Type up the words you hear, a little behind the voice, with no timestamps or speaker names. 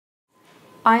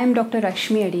I am Dr.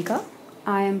 Rashmi Adiga.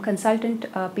 I am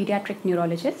consultant pediatric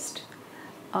neurologist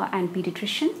and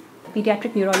pediatrician.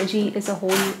 Pediatric neurology is a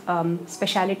whole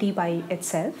specialty by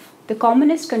itself. The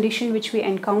commonest condition which we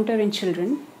encounter in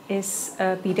children is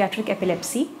pediatric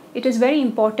epilepsy. It is very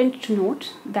important to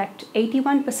note that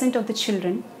 81% of the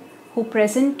children who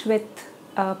present with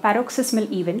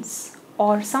paroxysmal events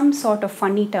or some sort of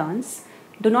funny turns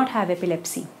do not have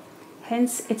epilepsy.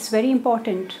 Hence, it's very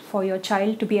important for your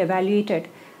child to be evaluated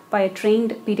by a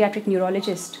trained pediatric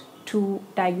neurologist to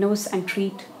diagnose and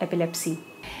treat epilepsy.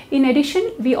 In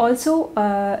addition, we also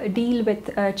deal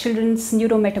with children's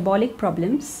neurometabolic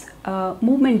problems,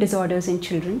 movement disorders in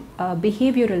children,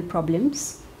 behavioral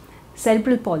problems,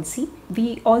 cerebral palsy.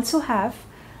 We also have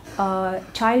a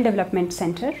child development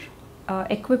center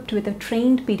equipped with a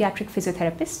trained pediatric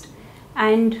physiotherapist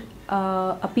and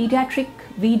a pediatric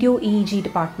video EEG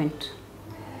department.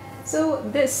 So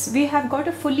we have got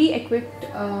a fully equipped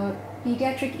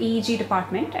pediatric EEG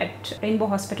department at Rainbow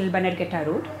Hospital, Bannerghatta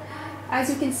Road.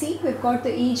 As you can see, we've got the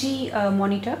EEG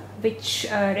monitor which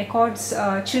records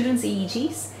children's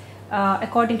EEGs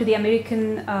according to the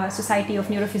American Society of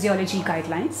Neurophysiology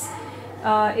guidelines.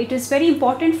 It is very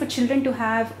important for children to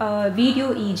have a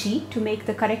video EEG to make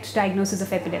the correct diagnosis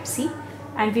of epilepsy,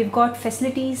 and we've got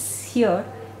facilities here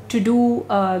to do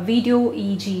video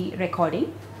EEG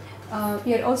recording.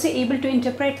 We are also able to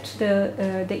interpret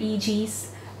the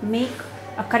EEGs, make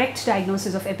a correct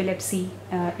diagnosis of epilepsy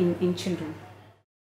in children.